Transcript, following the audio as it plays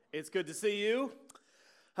It's good to see you.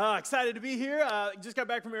 Excited to be here. Just got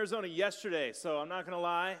back from Arizona yesterday, so I'm not going to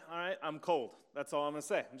lie. All right, I'm cold. That's all I'm going to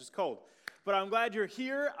say. I'm just cold. But I'm glad you're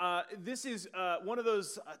here. This is one of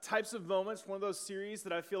those types of moments, one of those series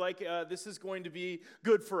that I feel like this is going to be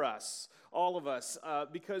good for us, all of us,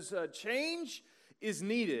 because change is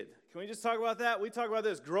needed. Can we just talk about that? We talk about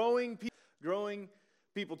this, growing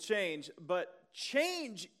people change, but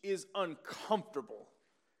change is uncomfortable.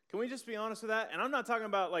 Can we just be honest with that? And I'm not talking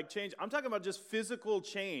about like change. I'm talking about just physical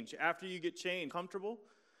change after you get changed. Comfortable?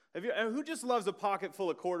 Who just loves a pocket full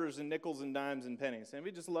of quarters and nickels and dimes and pennies?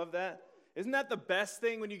 Anybody just love that? Isn't that the best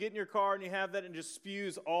thing when you get in your car and you have that and just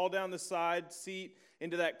spews all down the side seat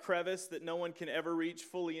into that crevice that no one can ever reach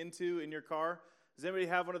fully into in your car? Does anybody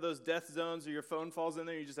have one of those death zones where your phone falls in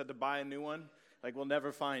there and you just have to buy a new one? Like we'll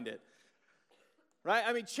never find it. Right?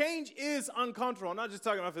 I mean, change is uncomfortable. I'm not just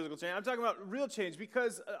talking about physical change. I'm talking about real change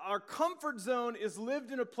because our comfort zone is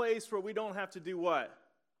lived in a place where we don't have to do what?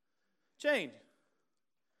 Change.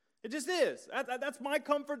 It just is. That's my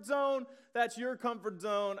comfort zone. That's your comfort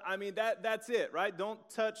zone. I mean, that's it, right?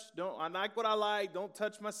 I like what I like. Don't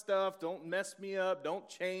touch my stuff. Don't mess me up. Don't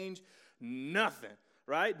change nothing,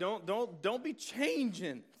 right? Don't be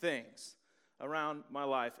changing things around my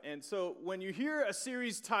life. And so when you hear a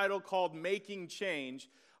series title called Making Change,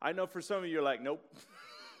 I know for some of you you're like, nope,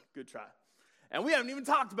 good try. And we haven't even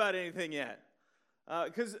talked about anything yet.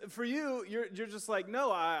 Because for you, you're just like,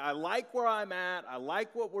 no, I like where I'm at. I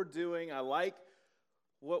like what we're doing. I like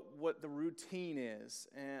what the routine is.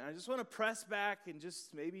 And I just want to press back and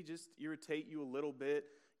maybe irritate you a little bit,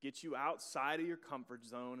 get you outside of your comfort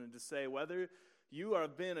zone and to say whether you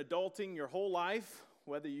have been adulting your whole life,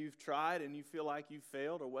 whether you've tried and you feel like you've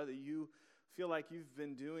failed, or whether you feel like you've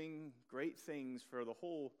been doing great things for the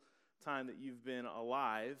whole time that you've been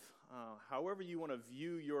alive, however you want to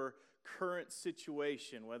view your current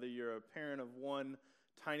situation, whether you're a parent of one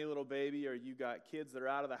tiny little baby or you got kids that are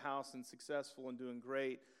out of the house and successful and doing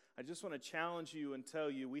great, I just want to challenge you and tell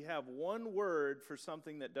you we have one word for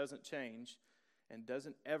something that doesn't change and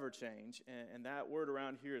doesn't ever change, and that word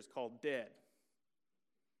around here is called dead.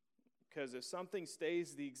 Because if something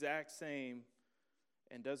stays the exact same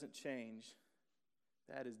and doesn't change,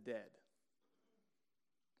 that is dead.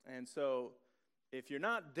 And so, if you're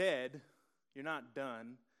not dead, you're not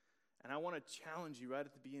done. And I want to challenge you right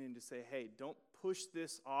at the beginning to say, hey, don't push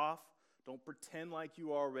this off. Don't pretend like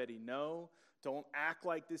you already know. Don't act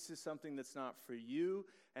like this is something that's not for you.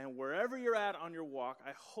 And wherever you're at on your walk,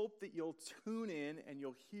 I hope that you'll tune in and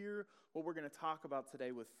you'll hear what we're going to talk about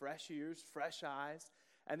today with fresh ears, fresh eyes.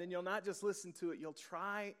 And then you'll not just listen to it, you'll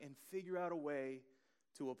try and figure out a way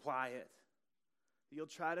to apply it. You'll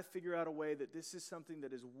try to figure out a way that this is something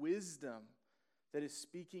that is wisdom that is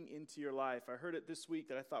speaking into your life. I heard it this week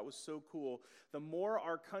that I thought was so cool. The more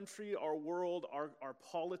our country, our world, our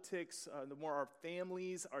politics, the more our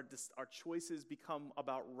families, our choices become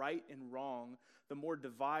about right and wrong, the more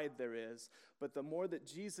divide there is. But the more that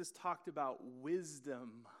Jesus talked about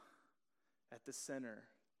wisdom at the center,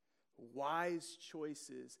 wise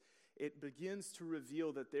choices, it begins to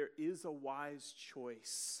reveal that there is a wise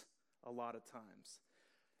choice a lot of times.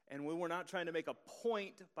 And when we're not trying to make a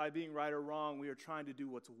point by being right or wrong, we are trying to do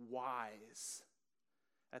what's wise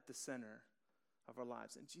at the center of our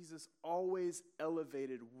lives. And Jesus always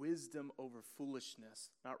elevated wisdom over foolishness,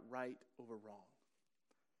 not right over wrong.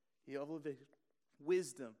 He elevated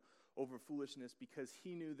wisdom over foolishness because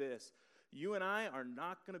he knew this. You and I are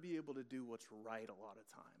not going to be able to do what's right a lot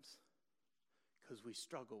of times because we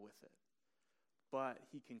struggle with it. But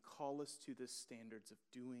he can call us to the standards of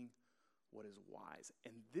doing what is wise.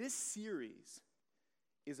 And this series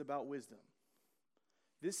is about wisdom.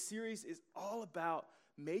 This series is all about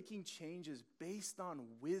making changes based on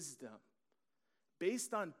wisdom,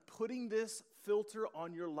 based on putting this filter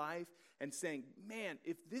on your life and saying, man,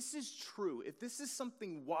 if this is true, if this is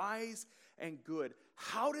something wise and good,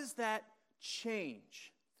 how does that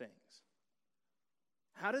change things?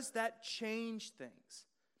 How does that change things?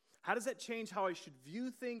 How does that change how I should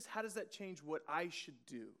view things? How does that change what I should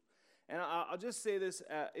do? And I'll just say this,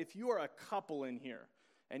 if you are a couple in here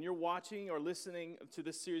and you're watching or listening to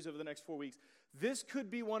this series over the next 4 weeks, this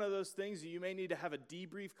could be one of those things that you may need to have a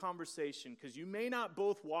debrief conversation because you may not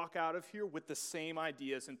both walk out of here with the same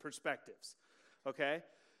ideas and perspectives, okay?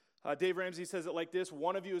 Dave Ramsey says it like this: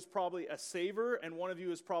 one of you is probably a saver and one of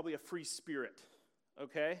you is probably a free spirit,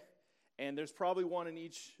 okay? And there's probably one in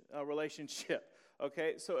each relationship.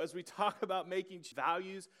 Okay, so as we talk about making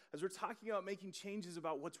values, as we're talking about making changes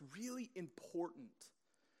about what's really important,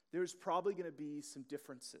 there's probably going to be some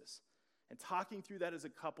differences. And talking through that as a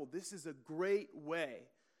couple, this is a great way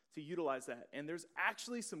to utilize that. And there's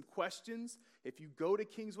actually some questions. If you go to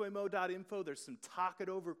kingswaymo.info, there's some talk it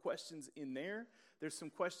over questions in there. There's some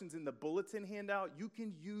questions in the bulletin handout. You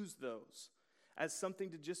can use those as something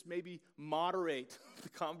to just maybe moderate the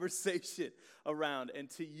conversation around and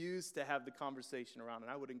to use to have the conversation around.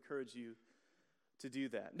 And I would encourage you to do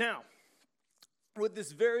that. Now, with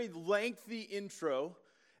this very lengthy intro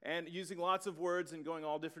and using lots of words and going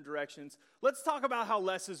all different directions, let's talk about how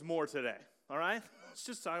less is more today, all right? Let's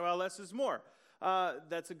just talk about less is more.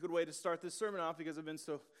 That's a good way to start this sermon off because I've been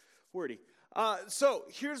so wordy. So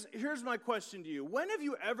here's my question to you. When have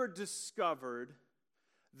you ever discovered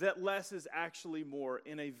that less is actually more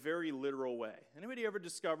in a very literal way? Anybody ever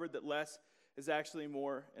discovered that less is actually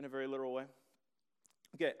more in a very literal way?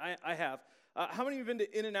 Okay, I have. How many of you have been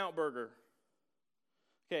to In-N-Out Burger?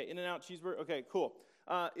 Okay, In-N-Out cheeseburger. Okay, cool.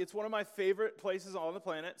 It's one of my favorite places on the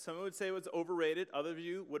planet. Some would say it was overrated. Other of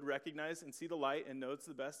you would recognize and see the light and know it's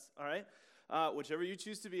the best, all right? Whichever you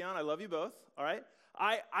choose to be on, I love you both, all right?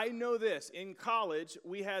 I know this. In college,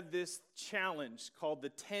 we had this challenge called the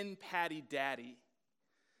 10 Patty Daddy.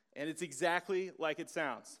 And it's exactly like it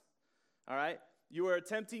sounds, all right? You are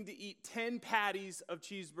attempting to eat 10 patties of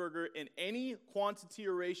cheeseburger in any quantity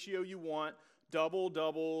or ratio you want,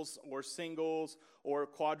 doubles, or singles, or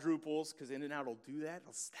quadruples, because In-N-Out will do that.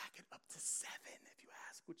 It'll stack it up to 7, if you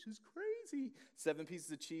ask, which is crazy. 7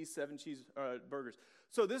 pieces of cheese, 7 burgers.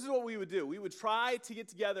 So this is what we would do. We would try to get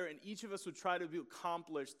together, and each of us would try to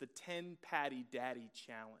accomplish the 10 Patty Daddy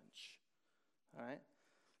challenge, all right?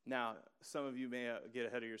 Now, some of you may get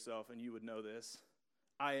ahead of yourself, and you would know this.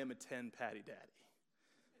 I am a 10 Patty Daddy,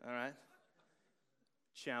 all right?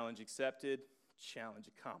 Challenge accepted, challenge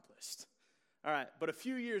accomplished. All right, but a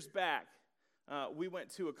few years back, we went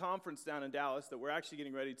to a conference down in Dallas that we're actually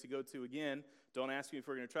getting ready to go to again. Don't ask me if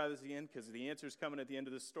we're going to try this again, because the answer is coming at the end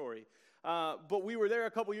of this story. But we were there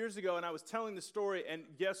a couple years ago, and I was telling the story, and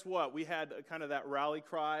guess what? We had kind of that rally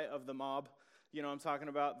cry of the mob. You know what I'm talking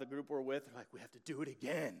about? The group we're with, they're like, we have to do it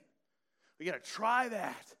again. We got to try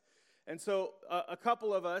that. And so a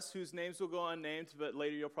couple of us, whose names will go unnamed, but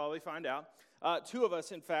later you'll probably find out, 2 of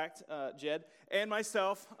us, in fact, Jed, and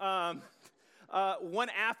myself,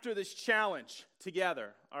 went after this challenge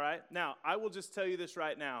together, all right? Now, I will just tell you this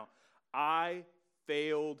right now. I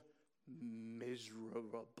failed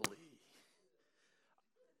miserably.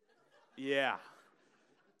 Yeah.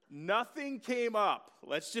 Nothing came up,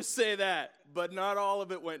 let's just say that, but not all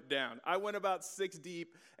of it went down. I went about 6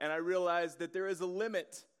 deep, and I realized that there is a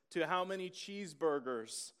limit to how many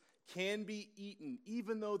cheeseburgers can be eaten,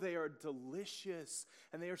 even though they are delicious,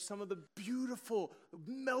 and they are some of the beautiful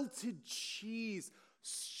melted cheese,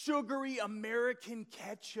 sugary American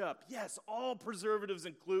ketchup, yes, all preservatives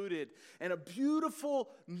included, and a beautiful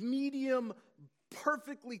medium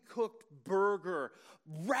perfectly cooked burger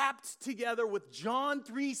wrapped together with John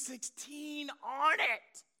 3:16 on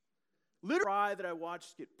it. Little fry that I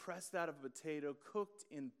watched get pressed out of a potato, cooked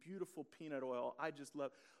in beautiful peanut oil. I just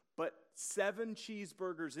love. But 7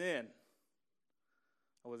 cheeseburgers in,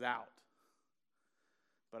 I was out.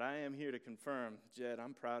 But I am here to confirm, Jed,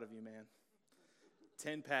 I'm proud of you, man.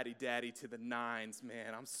 10 Patty Daddy to the 9s,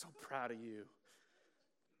 man. I'm so proud of you.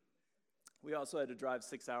 We also had to drive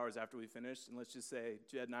 6 hours after we finished, and let's just say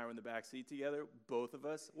Jed and I were in the back seat together, both of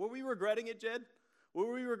us. Were we regretting it, Jed?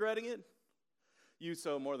 Were we regretting it? You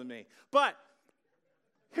so more than me. But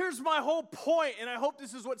here's my whole point, and I hope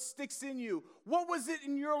this is what sticks in you. What was it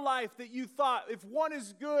in your life that you thought, if 1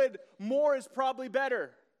 is good, more is probably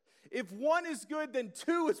better? If 1 is good, then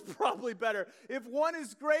 2 is probably better. If 1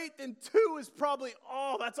 is great, then 2 is probably,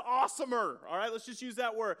 that's awesomer. All right, let's just use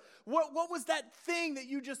that word. What was that thing that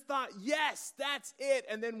you just thought, yes, that's it?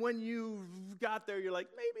 And then when you got there, you're like,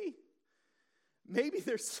 maybe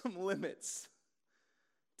there's some limits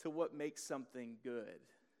to what makes something good.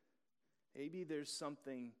 Maybe there's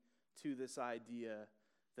something to this idea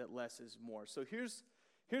that less is more. So here's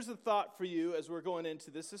the thought for you as we're going into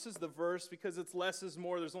this. This is the verse, because it's less is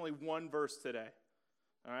more. There's only 1 verse today,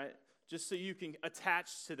 all right? Just so you can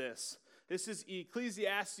attach to this. This is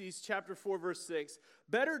Ecclesiastes chapter 4, verse 6.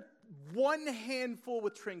 Better 1 handful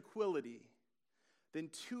with tranquility than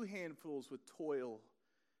 2 handfuls with toil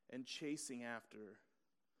and chasing after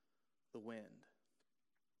the wind.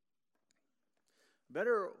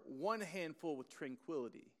 Better 1 handful with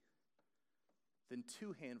tranquility than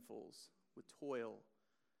 2 handfuls with toil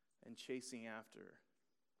and chasing after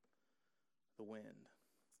the wind.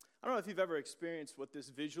 I don't know if you've ever experienced what this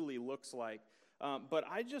visually looks like, but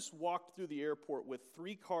I just walked through the airport with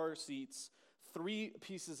 3 car seats, 3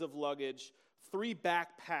 pieces of luggage, 3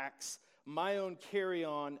 backpacks, my own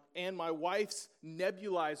carry-on, and my wife's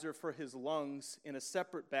nebulizer for his lungs in a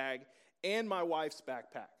separate bag, and my wife's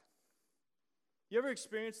backpack. You ever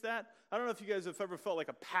experienced that? I don't know if you guys have ever felt like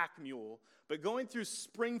a pack mule, but going through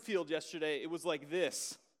Springfield yesterday, it was like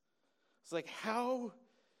this. It's like, how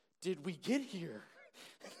did we get here?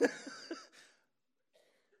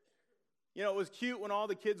 You know, it was cute when all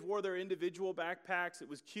the kids wore their individual backpacks. It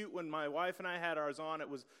was cute when my wife and I had ours on. It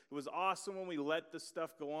was awesome when we let the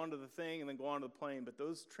stuff go onto the thing and then go onto the plane. But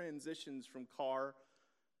those transitions from car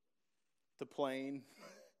to plane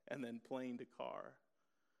and then plane to car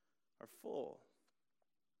are full.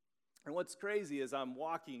 And what's crazy is I'm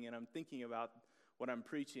walking and I'm thinking about what I'm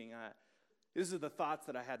preaching. These are the thoughts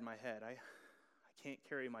that I had in my head. I can't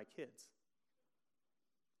carry my kids.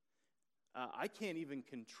 I can't even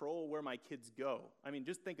control where my kids go. I mean,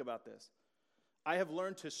 just think about this. I have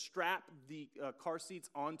learned to strap the car seats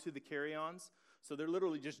onto the carry-ons, so they're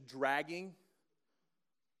literally just dragging.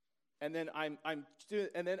 And then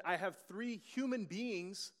I have 3 human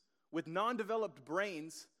beings with non-developed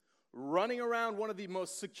brains running around one of the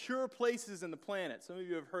most secure places in the planet. Some of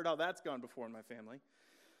you have heard how that's gone before in my family.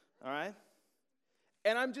 All right?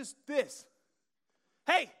 And I'm just this.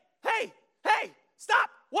 Hey, stop.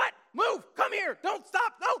 What? Move. Come here. Don't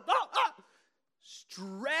stop. No.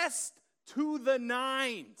 Stressed to the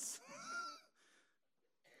nines.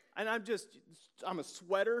 And I'm a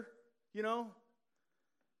sweater, you know.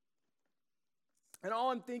 And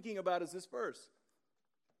all I'm thinking about is this verse.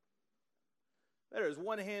 There is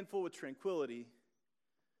 1 handful with tranquility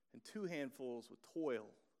and 2 handfuls with toil,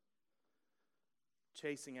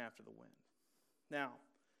 chasing after the wind. Now,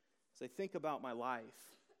 as I think about my life,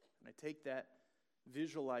 and I take that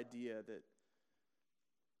visual idea that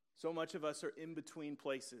so much of us are in between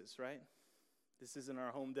places, right? This isn't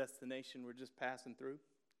our home destination. We're just passing through.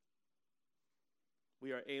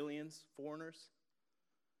 We are aliens, foreigners.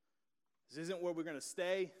 This isn't where we're going to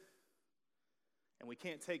stay, and we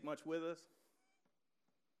can't take much with us.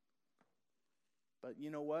 But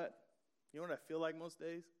you know what? You know what I feel like most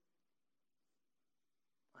days?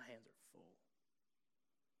 My hands are full.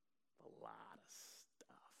 A lot of stuff.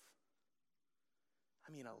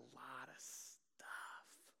 I mean, a lot of stuff.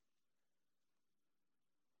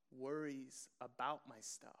 Worries about my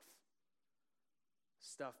stuff.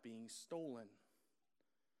 Stuff being stolen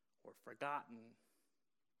or forgotten.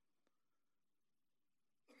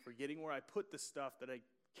 Forgetting where I put the stuff that I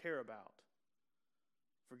care about.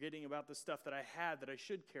 Forgetting about the stuff that I had that I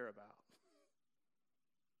should care about.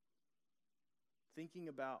 Thinking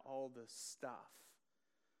about all the stuff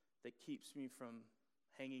that keeps me from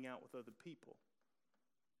hanging out with other people.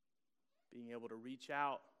 Being able to reach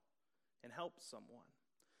out and help someone.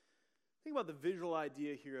 Think about the visual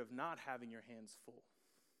idea here of not having your hands full.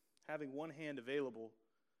 Having one hand available,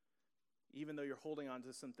 even though you're holding on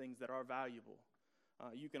to some things that are valuable.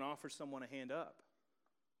 You can offer someone a hand up.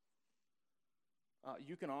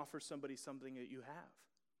 You can offer somebody something that you have.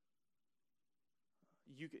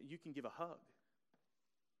 You can give a hug.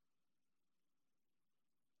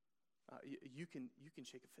 You can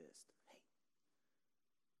shake a fist. Hey.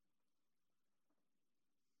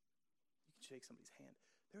 You can shake somebody's hand.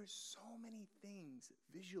 There are so many things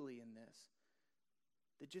visually in this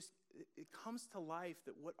that just, it comes to life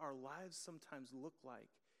that what our lives sometimes look like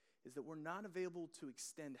is that we're not available to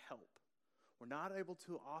extend help. We're not able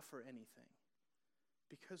to offer anything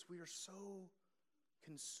because we are so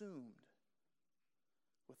consumed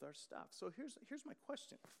with our stuff. So here's my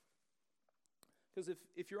question. Because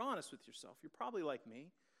if you're honest with yourself, you're probably like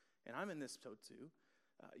me, and I'm in this boat too.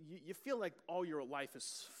 You feel like all your life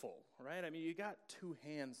is full, right? I mean, you got 2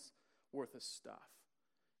 hands worth of stuff.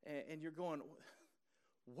 And you're going,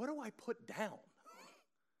 what do I put down?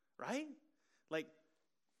 Right? Like,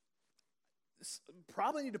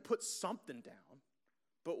 probably need to put something down,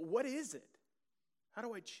 but what is it? How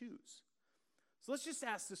do I choose? So let's just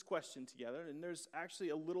ask this question together, and there's actually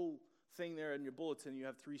a little thing there in your bulletin. You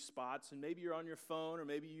have 3 spots, and maybe you're on your phone, or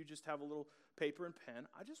maybe you just have a little paper and pen.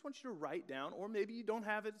 I just want you to write down, or maybe you don't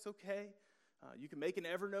have it, it's okay. You can make an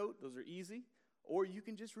Evernote, those are easy, or you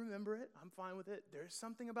can just remember it. I'm fine with it. There's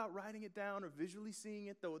something about writing it down or visually seeing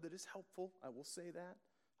it, though, that is helpful. I will say that.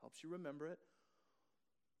 Helps you remember it.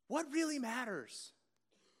 What really matters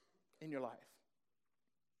in your life?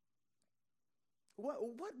 What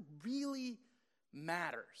really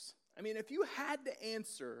matters? I mean, if you had to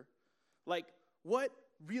answer, like, what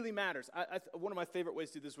really matters? One of my favorite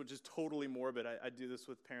ways to do this, which is totally morbid, I do this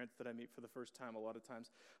with parents that I meet for the first time a lot of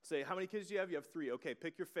times. Say, how many kids do you have? You have 3. Okay,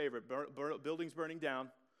 pick your favorite. Building's burning down.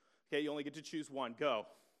 Okay, you only get to choose one. Go.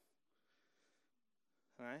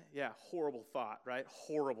 All right? Yeah, horrible thought, right?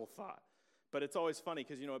 Horrible thought. But it's always funny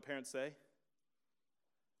because you know what parents say?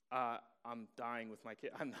 I'm dying with my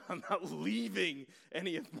kid. I'm not leaving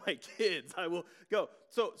any of my kids. I will go.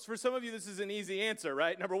 So for some of you, this is an easy answer,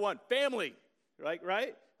 right? Number one, family,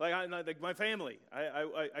 right? Like my family.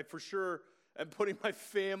 I for sure am putting my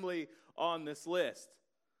family on this list.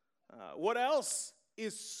 What else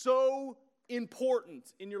is so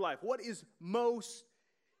important in your life? What is most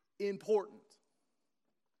important?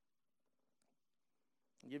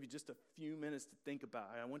 I'll give you just a few minutes to think about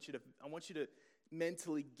it. I want you to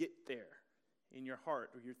mentally get there in your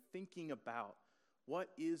heart, or you're thinking about what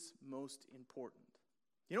is most important.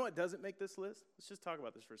 You know what doesn't make this list? Let's just talk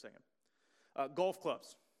about this for a second. Golf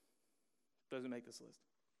clubs doesn't make this list.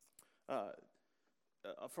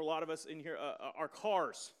 For a lot of us in here, our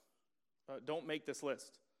cars don't make this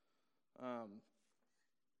list.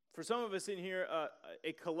 For some of us in here,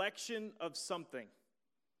 a collection of something,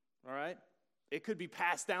 all right? It could be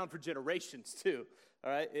passed down for generations too,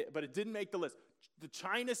 all right? But it didn't make the list. The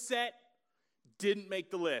China set didn't make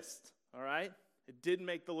the list, all right? It didn't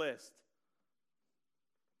make the list.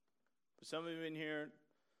 For some of you in here,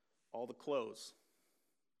 all the clothes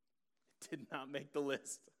did not make the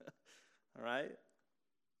list, all right?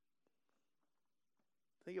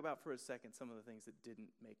 Think about for a second some of the things that didn't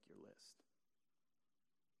make your list.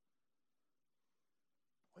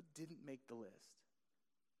 What didn't make the list?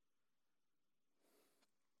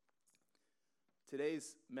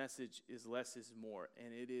 Today's message is less is more,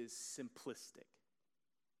 and it is simplistic.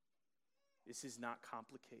 This is not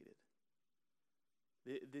complicated.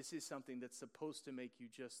 This is something that's supposed to make you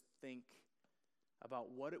just think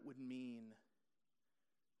about what it would mean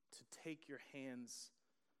to take your hands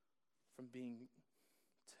from being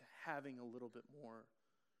to having a little bit more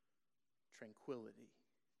tranquility.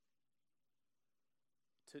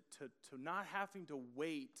 To not having to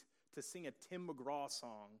wait to sing a Tim McGraw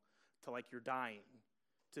song to like you're dying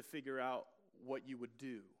to figure out what you would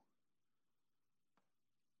do.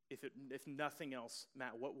 If nothing else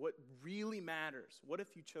matters, what really matters? What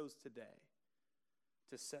if you chose today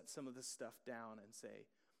to set some of this stuff down and say,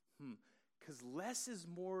 because less is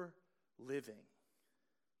more living.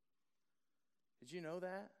 Did you know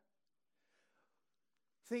that?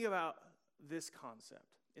 Think about this concept.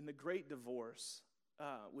 In The Great Divorce,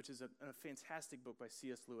 which is a fantastic book by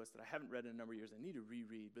C.S. Lewis that I haven't read in a number of years. I need to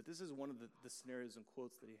reread, but this is one of the scenarios and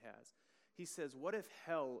quotes that he has. He says, what if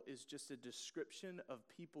hell is just a description of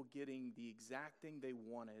people getting the exact thing they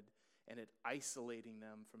wanted and it isolating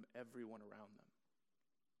them from everyone around them?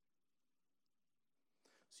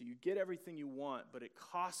 So you get everything you want, but it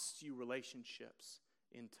costs you relationships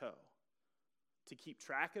in tow. To keep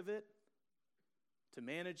track of it, to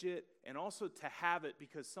manage it, and also to have it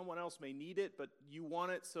because someone else may need it, but you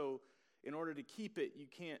want it, so in order to keep it, you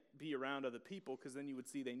can't be around other people because then you would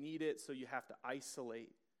see they need it, so you have to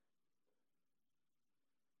isolate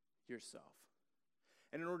yourself.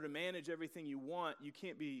 And in order to manage everything you want, you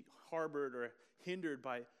can't be harbored or hindered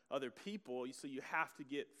by other people, so you have to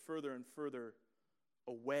get further and further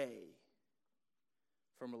away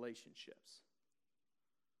from relationships.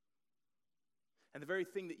 And the very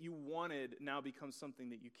thing that you wanted now becomes something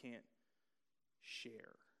that you can't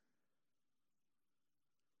share.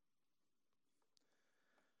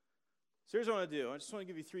 So here's what I want to do. I just want to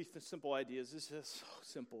give you three simple ideas. This is so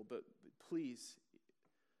simple, but please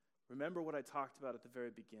remember what I talked about at the very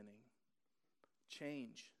beginning.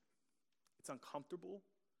 Change. It's uncomfortable.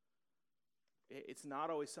 It's not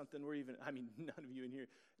always something none of you in here,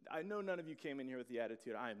 I know none of you came in here with the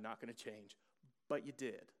attitude, I am not going to change. But you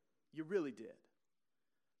did. You really did.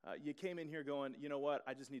 You came in here going, you know what,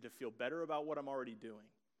 I just need to feel better about what I'm already doing.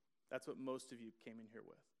 That's what most of you came in here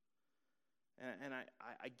with. And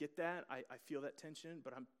I get that. I feel that tension,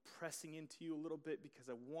 but I'm pressing into you a little bit because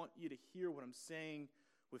I want you to hear what I'm saying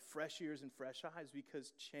with fresh ears and fresh eyes,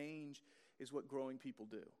 because change is what growing people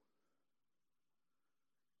do.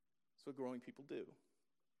 It's what growing people do.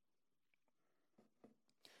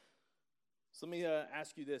 So let me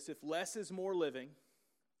ask you this. If less is more living,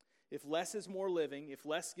 if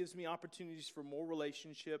less gives me opportunities for more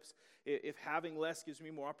relationships, if having less gives me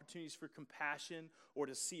more opportunities for compassion or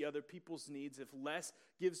to see other people's needs, if less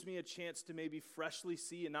gives me a chance to maybe freshly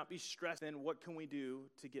see and not be stressed, then what can we do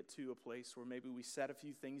to get to a place where maybe we set a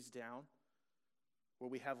few things down, where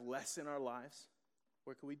we have less in our lives?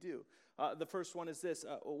 What can we do? The first one is this.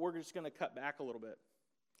 We're just going to cut back a little bit.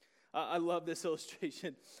 I love this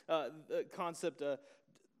illustration, the concept.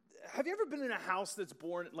 Have you ever been in a house that's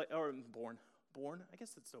born? I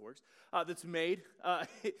guess that still works. That's made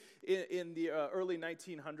in the early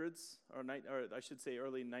 1900s, or I should say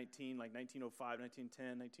early 1905,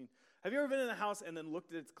 1910, 19. Have you ever been in a house and then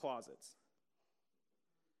looked at its closets?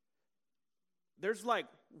 there's like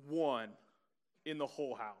one in the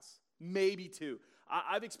whole house, maybe two.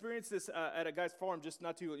 I've experienced this at a guy's farm just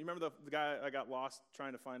not too long. You remember the guy I got lost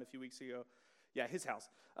trying to find a few weeks ago? Yeah, his house.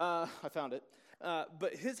 I found it.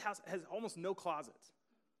 But his house has almost no closets.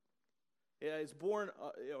 Yeah, it's born.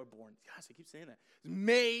 Gosh, I keep saying that. It's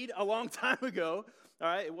made a long time ago. All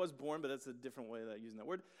right, it was born, but that's a different way of using that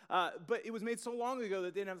word. But it was made so long ago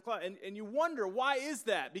that they didn't have a closet. And you wonder, why is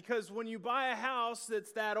that? Because when you buy a house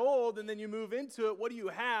that's that old and then you move into it, what do you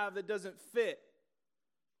have that doesn't fit?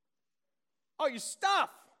 Oh, your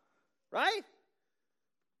stuff, right?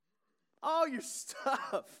 Oh, your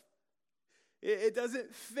stuff. It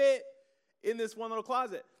doesn't fit in this one little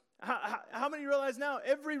closet. How many realize now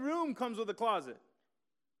every room comes with a closet?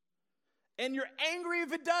 And you're angry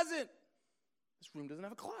if it doesn't. This room doesn't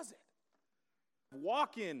have a closet.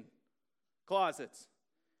 Walk-in closets.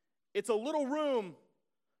 It's a little room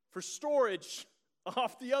for storage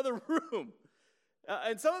off the other room.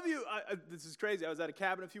 And some of you, this is crazy, I was at a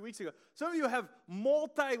cabin a few weeks ago. Some of you have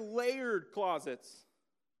multi-layered closets.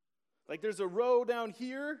 Like there's a row down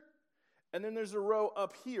here, and then there's a row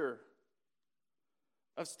up here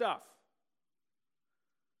of stuff,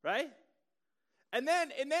 right? And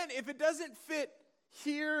then if it doesn't fit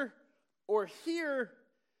here or here,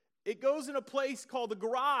 it goes in a place called the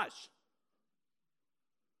garage,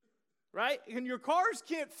 right? And your cars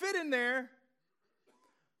can't fit in there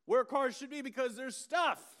where cars should be because there's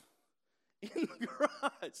stuff in the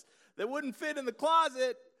garage that wouldn't fit in the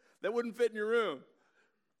closet, that wouldn't fit in your room.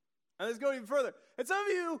 And let's go even further. And some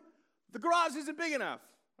of you, the garage isn't big enough,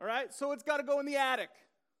 all right? So it's got to go in the attic.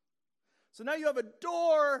 So now you have a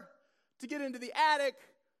door to get into the attic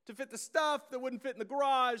to fit the stuff that wouldn't fit in the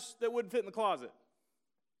garage, that wouldn't fit in the closet.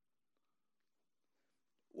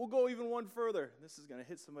 We'll go even one further. This is going to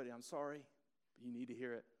hit somebody. I'm sorry, but you need to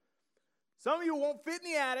hear it. Some of you won't fit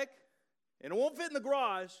in the attic, and it won't fit in the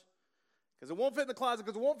garage, because it won't fit in the closet,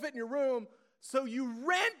 because it won't fit in your room, so you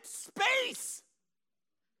rent space.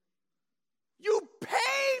 You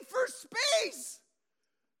pay for space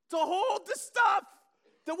to hold the stuff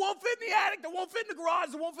that won't fit in the attic, that won't fit in the garage,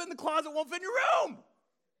 that won't fit in the closet, won't fit in your room.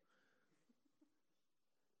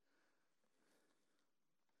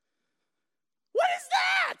 What is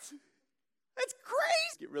that? That's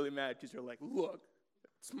crazy. Get really mad because you're like, look,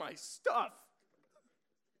 it's my stuff.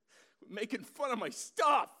 Making fun of my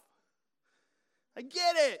stuff. I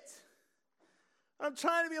get it. I'm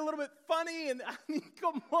trying to be a little bit funny, and I mean,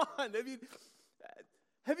 come on. I mean,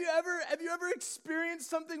 have you ever experienced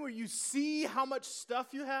something where you see how much stuff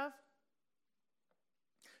you have?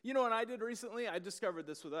 You know what I did recently? I discovered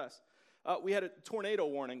this with us. We had a tornado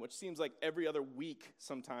warning, which seems like every other week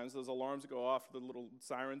sometimes. Those alarms go off, the little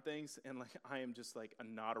siren things, and like I am just like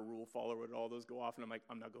not a rule follower when all those go off, and I'm like,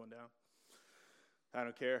 I'm not going down. I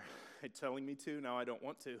don't care. It's telling me to. Now I don't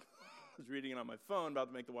want to. I was reading it on my phone, about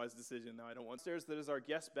to make the wise decision. Now I don't want stairs. That is our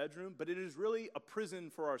guest bedroom, but it is really a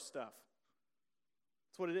prison for our stuff.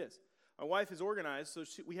 That's what it is. My wife is organized, so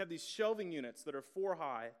we have these shelving units that are 4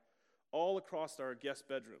 high all across our guest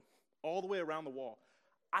bedroom, all the way around the wall.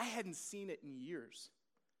 I hadn't seen it in years.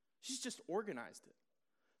 She's just organized it.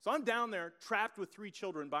 So I'm down there trapped with 3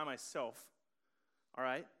 children by myself, all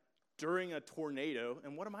right, during a tornado.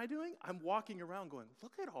 And what am I doing? I'm walking around going,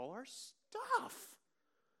 look at all our stuff.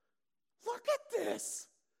 Look at this.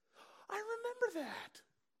 I remember that.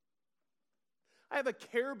 I have a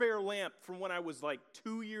Care Bear lamp from when I was like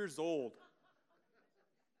 2 years old.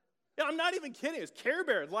 Yeah, I'm not even kidding. It's Care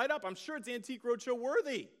Bear. Light up. I'm sure it's Antique Roadshow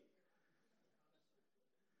worthy.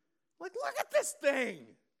 Like, look at this thing.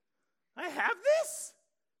 I have this.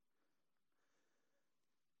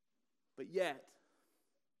 But yet,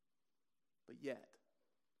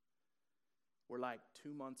 we're like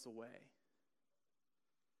 2 months away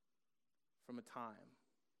from a time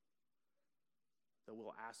that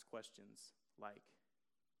we'll ask questions like,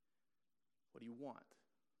 what do you want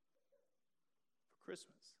for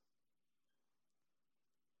Christmas?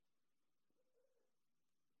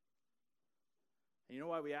 And you know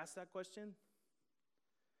why we ask that question?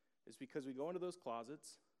 It's because we go into those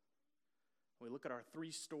closets, we look at our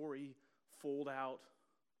 3-story fold-out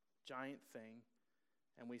giant thing,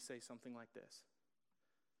 and we say something like this: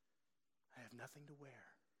 I have nothing to wear.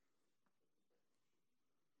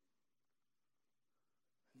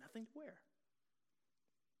 Nothing to wear.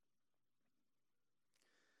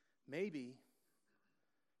 Maybe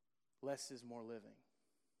less is more living.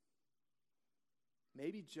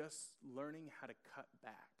 Maybe just learning how to cut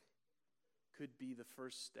back could be the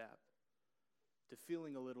first step to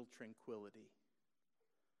feeling a little tranquility,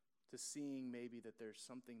 to seeing maybe that there's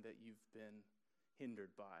something that you've been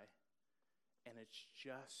hindered by, and it's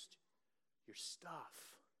just your stuff.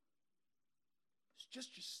 It's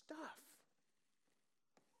just your stuff.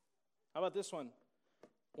 How about this one?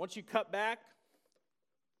 Once you cut back,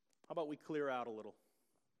 how about we clear out a little?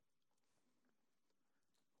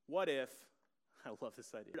 What if, I love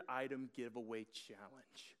this idea, item giveaway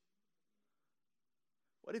challenge.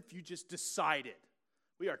 What if you just decided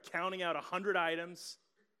we are counting out 100 items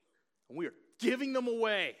and we are giving them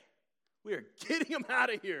away? We are getting them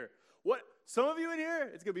out of here. What? Some of you in here,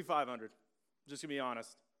 it's going to be 500. I'm just going to be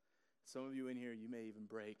honest. Some of you in here, you may even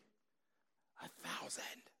break 1,000.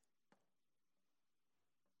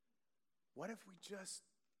 What if we just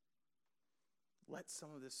let some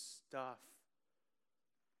of this stuff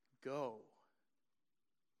go?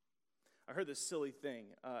 I heard this silly thing,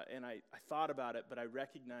 and I thought about it, but I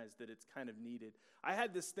recognized that it's kind of needed. I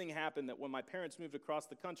had this thing happen that when my parents moved across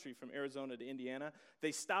the country from Arizona to Indiana,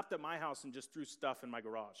 they stopped at my house and just threw stuff in my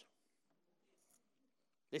garage.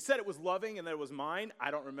 They said it was loving and that it was mine.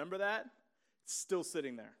 I don't remember that. It's still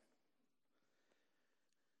sitting there.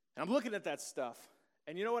 And I'm looking at that stuff,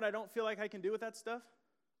 and you know what I don't feel like I can do with that stuff?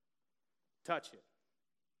 Touch it.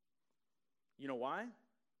 You know why?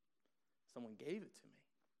 Someone gave it to me.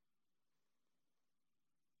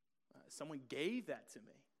 Someone gave that to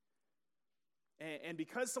me. And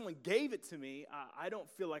because someone gave it to me, I don't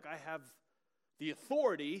feel like I have the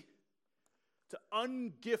authority to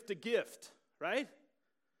ungift a gift, right?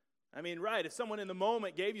 I mean, right, if someone in the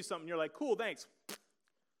moment gave you something, you're like, cool, thanks.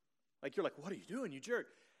 Like, you're like, what are you doing, you jerk?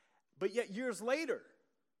 But yet years later,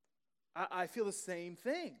 I feel the same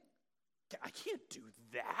thing. I can't do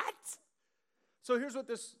that. So here's what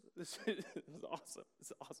this is awesome.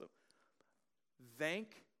 It's awesome.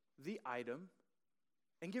 Thank the item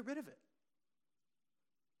and get rid of it.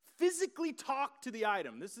 Physically talk to the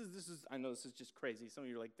item. This is I know this is just crazy. Some of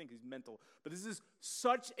you are like, think he's mental. But this is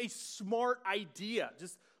such a smart idea.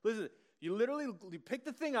 Just listen, you pick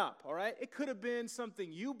the thing up, all right? It could have been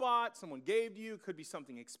something you bought, someone gave to you. It could be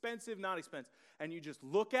something expensive, not expensive. And you just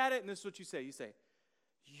look at it, and this is what you say. You say,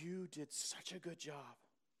 you did such a good job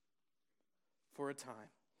for a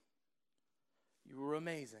time. You were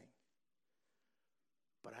amazing.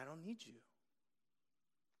 But I don't need you.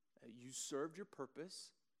 You served your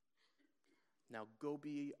purpose. Now go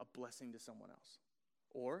be a blessing to someone else.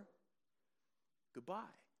 Or,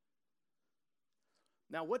 goodbye.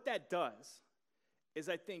 Now what that does is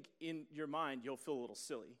I think in your mind you'll feel a little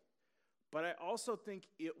silly. But I also think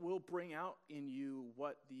it will bring out in you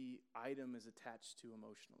what the item is attached to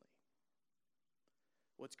emotionally.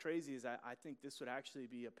 What's crazy is I think this would actually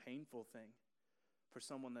be a painful thing for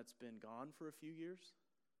someone that's been gone for a few years.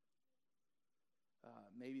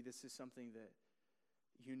 Maybe this is something that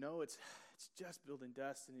you know it's just building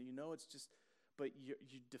dust, and you know it's just, but you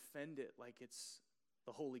defend it like it's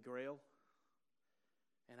the Holy Grail.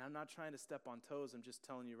 And I'm not trying to step on toes. I'm just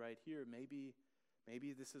telling you right here, maybe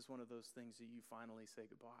this is one of those things that you finally say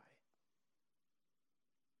goodbye.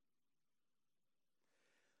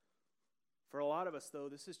 For a lot of us, though,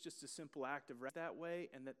 this is just a simple act of that way,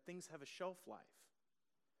 and that things have a shelf life.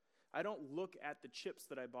 I don't look at the chips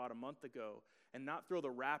that I bought a month ago and not throw the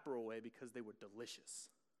wrapper away because they were delicious.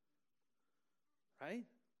 Right?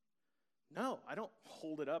 No, I don't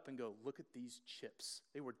hold it up and go, look at these chips.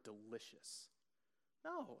 They were delicious.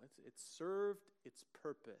 No, it's served its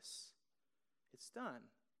purpose. It's done.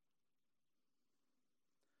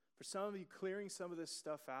 For some of you, clearing some of this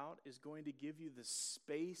stuff out is going to give you the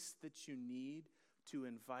space that you need to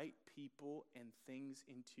invite people and things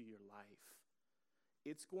into your life.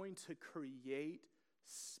 It's going to create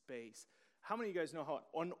space. How many of you guys know how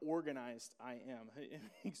unorganized I am? Have you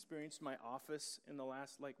experienced my office in the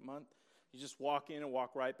last month? You just walk in and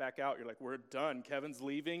walk right back out. You're like, we're done. Kevin's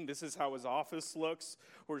leaving. This is how his office looks.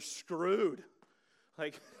 We're screwed.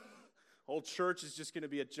 Whole church is just going to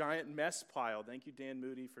be a giant mess pile. Thank you, Dan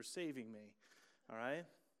Moody, for saving me. All right?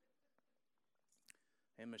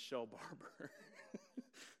 And Michelle Barber.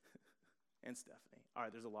 And Stephanie. All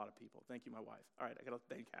right, there's a lot of people. Thank you, my wife. All right, I got to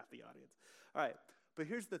thank half the audience. All right, but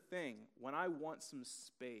here's the thing. When I want some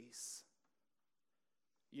space,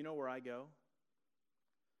 you know where I go?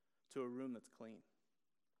 To a room that's clean.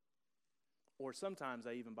 Or sometimes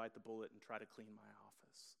I even bite the bullet and try to clean my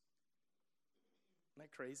office. Isn't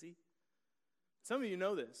that crazy? Some of you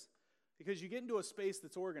know this because you get into a space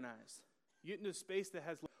that's organized. You get into a space that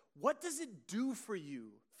has, what does it do for you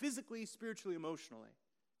physically, spiritually, emotionally?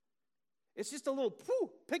 It's just a little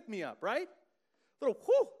pick me up, right? Little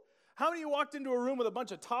whoo. How many of you walked into a room with a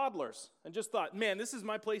bunch of toddlers and just thought, man, this is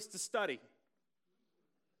my place to study?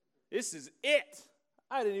 This is it.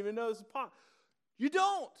 I didn't even know this was possible. You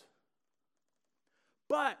don't.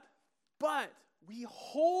 But we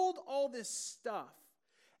hold all this stuff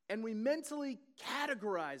and we mentally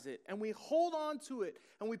categorize it and we hold on to it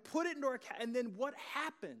and we put it into our and then what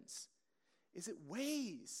happens is it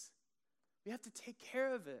weighs. We have to take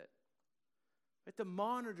care of it. We have to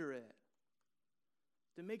monitor it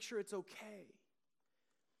to make sure it's okay.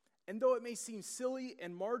 And though it may seem silly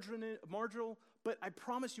and marginal, but I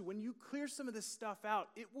promise you, when you clear some of this stuff out,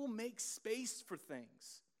 it will make space for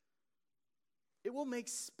things. It will make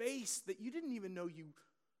space that you didn't even know you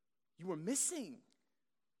were missing.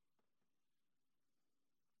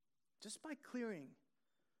 Just by clearing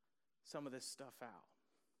some of this stuff out.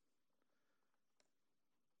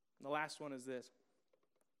 And the last one is this.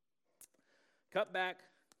 Cut back,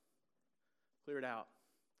 clear it out,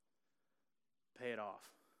 pay it off.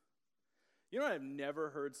 You know what I've never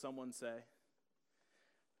heard someone say?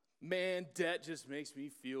 Man, debt just makes me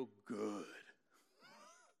feel good.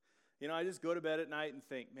 You know, I just go to bed at night and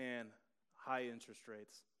think, man, high interest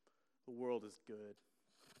rates. The world is good.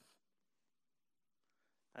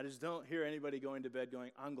 I just don't hear anybody going to bed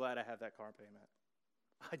going, I'm glad I have that car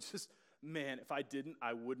payment. Man, if I didn't,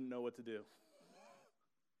 I wouldn't know what to do.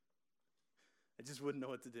 I just wouldn't know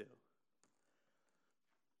what to do.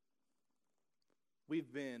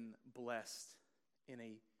 We've been blessed in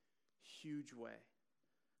a huge way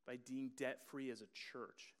by being debt-free as a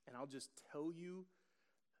church. And I'll just tell you,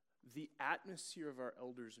 the atmosphere of our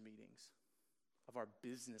elders' meetings, of our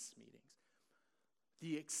business meetings,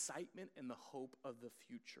 the excitement and the hope of the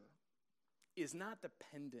future is not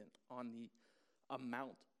dependent on the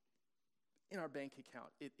amount in our bank account.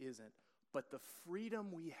 It isn't. But the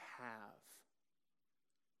freedom we have,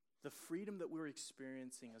 the freedom that we're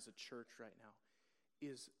experiencing as a church right now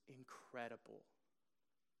is incredible.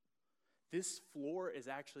 This floor is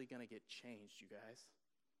actually going to get changed, you guys.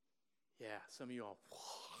 Yeah, some of you all,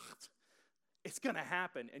 what? It's going to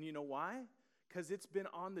happen. And you know why? Because it's been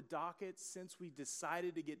on the docket since we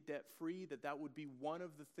decided to get debt-free, that would be one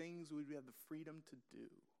of the things we would have the freedom to do.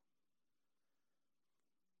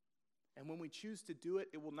 And when we choose to do it,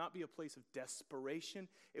 it will not be a place of desperation.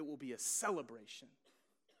 It will be a celebration of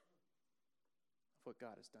what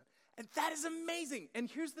God has done. And that is amazing. And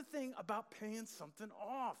here's the thing about paying something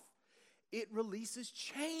off. It releases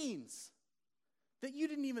chains that you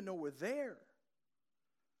didn't even know were there.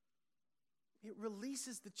 It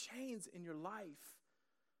releases the chains in your life.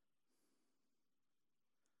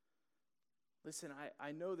 Listen,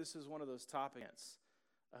 I know this is one of those topics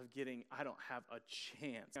of getting, I don't have a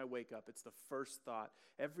chance. I wake up, it's the first thought.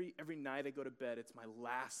 Every night I go to bed, it's my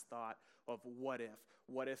last thought of what if?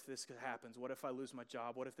 What if this happens? What if I lose my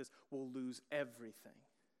job? What if this? We'll lose everything.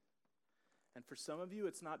 And for some of you,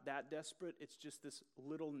 it's not that desperate. It's just this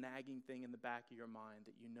little nagging thing in the back of your mind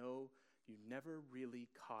that you know you never really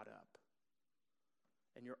caught up.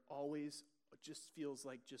 And you're always, it just feels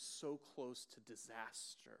like just so close to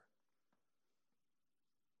disaster.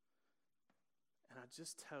 And I'll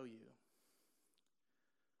just tell you,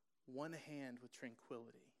 one hand with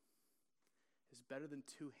tranquility is better than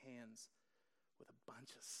two hands with a bunch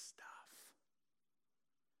of stuff.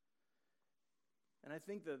 And I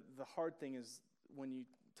think the hard thing is when you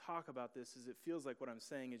talk about this is it feels like what I'm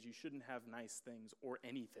saying is you shouldn't have nice things or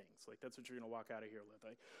any things. Like that's what you're going to walk out of here with.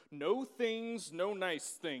 Like, no things, no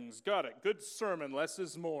nice things. Got it. Good sermon. Less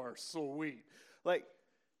is more. Sweet. Like,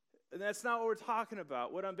 that's not what we're talking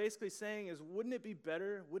about. What I'm basically saying is wouldn't it be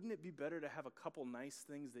better to have a couple nice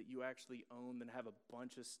things that you actually own than have a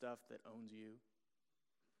bunch of stuff that owns you?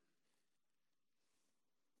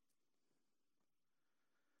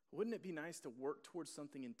 Wouldn't it be nice to work towards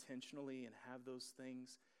something intentionally and have those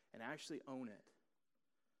things and actually own it?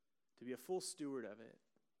 To be a full steward of it,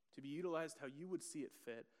 to be utilized how you would see it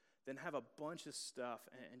fit, than have a bunch of stuff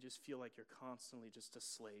and just feel like you're constantly just a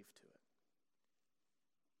slave to it.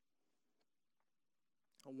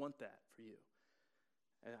 I want that for you.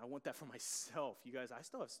 And I want that for myself. You guys, I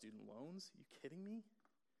still have student loans. Are you kidding me?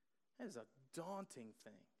 That is a daunting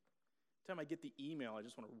thing. Every time I get the email, I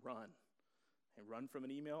just want to run. I run from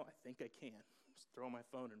an email? I think I can. Just throw my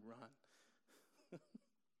phone and run.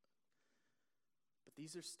 But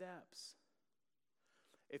these are steps.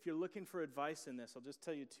 If you're looking for advice in this, I'll just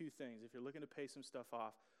tell you two things. If you're looking to pay some stuff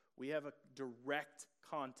off, we have a direct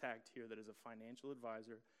contact here that is a financial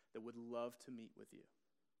advisor that would love to meet with you.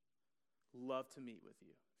 Love to meet with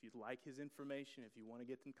you. If you'd like his information, if you want to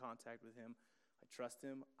get in contact with him, I trust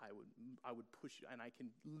him. I would push you, and I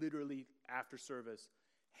can literally, after service,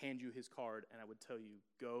 hand you his card, and I would tell you,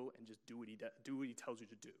 go and just do what he tells you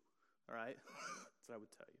to do. All right? That's what I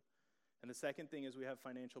would tell you. And the second thing is we have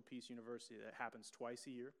Financial Peace University that happens twice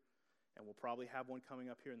a year. And we'll probably have one coming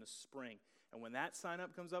up here in the spring. And when that sign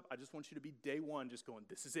up comes up, I just want you to be day one just going,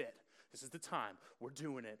 this is it. This is the time. We're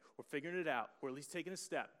doing it. We're figuring it out. We're at least taking a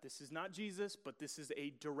step. This is not Jesus, but this is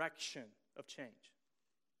a direction of change.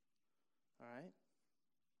 All right?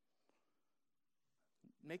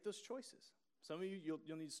 Make those choices. Some of you,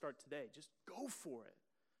 you'll need to start today. Just go for it.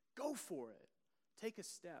 Go for it. Take a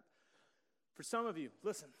step. For some of you,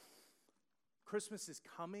 listen, Christmas is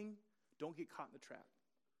coming. Don't get caught in the trap.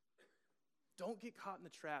 Don't get caught in the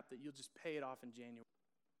trap that you'll just pay it off in January.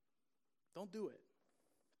 Don't do it.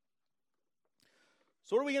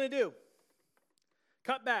 So what are we going to do?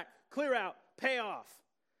 Cut back, clear out, pay off.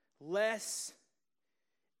 Less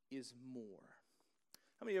is more.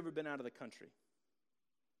 How many of you ever been out of the country?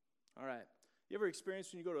 All right. You ever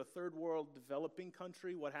experienced when you go to a third world developing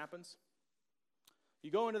country, what happens?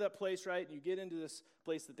 You go into that place, right, and you get into this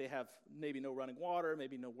place that they have maybe no running water,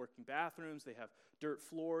 maybe no working bathrooms, they have dirt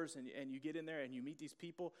floors, and you get in there and you meet these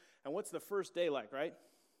people. And what's the first day like, right?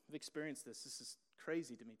 I've experienced this. This is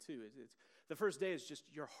crazy to me, too. The first day is just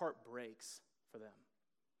your heart breaks for them.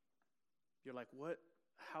 You're like, what?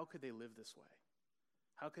 How could they live this way?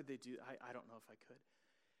 How could they do? I don't know if I could.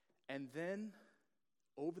 And then,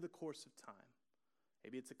 over the course of time,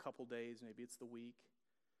 maybe it's a couple days, maybe it's the week,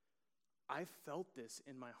 I felt this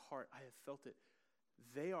in my heart. I have felt it.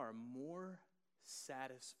 They are more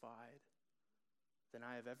satisfied than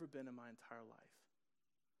I have ever been in my entire life.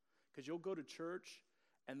 Because you'll go to church,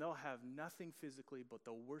 and they'll have nothing physically, but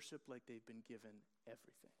they'll worship like they've been given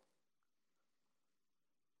everything.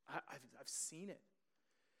 I've seen it.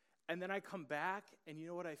 And then I come back, and you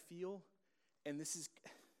know what I feel? And this is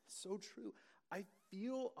so true. I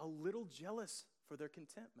feel a little jealous for their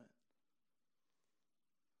contentment.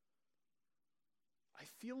 I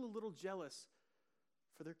feel a little jealous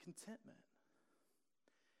for their contentment.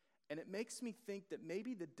 And it makes me think that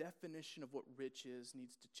maybe the definition of what rich is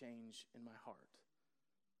needs to change in my heart.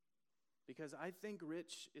 Because I think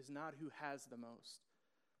rich is not who has the most.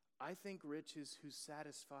 I think rich is who's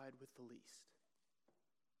satisfied with the least.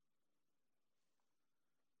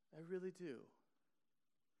 I really do.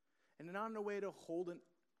 And not in a way to hold an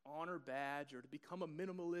honor badge or to become a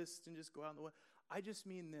minimalist and just go out in the way. I just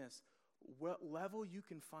mean this. What level you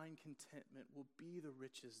can find contentment will be the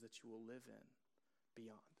riches that you will live in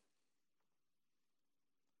beyond.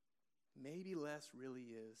 Maybe less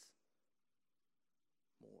really is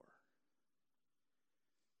more.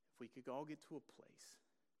 If we could all get to a place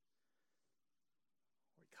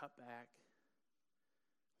where we cut back,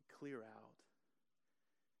 we clear out,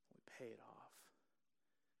 we pay it off.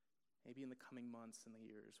 Maybe in the coming months and the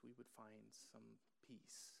years, we would find some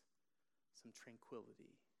peace, some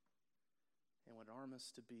tranquility, and would arm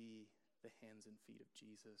us to be the hands and feet of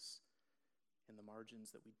Jesus in the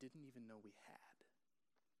margins that we didn't even know we had.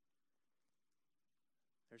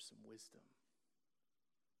 There's some wisdom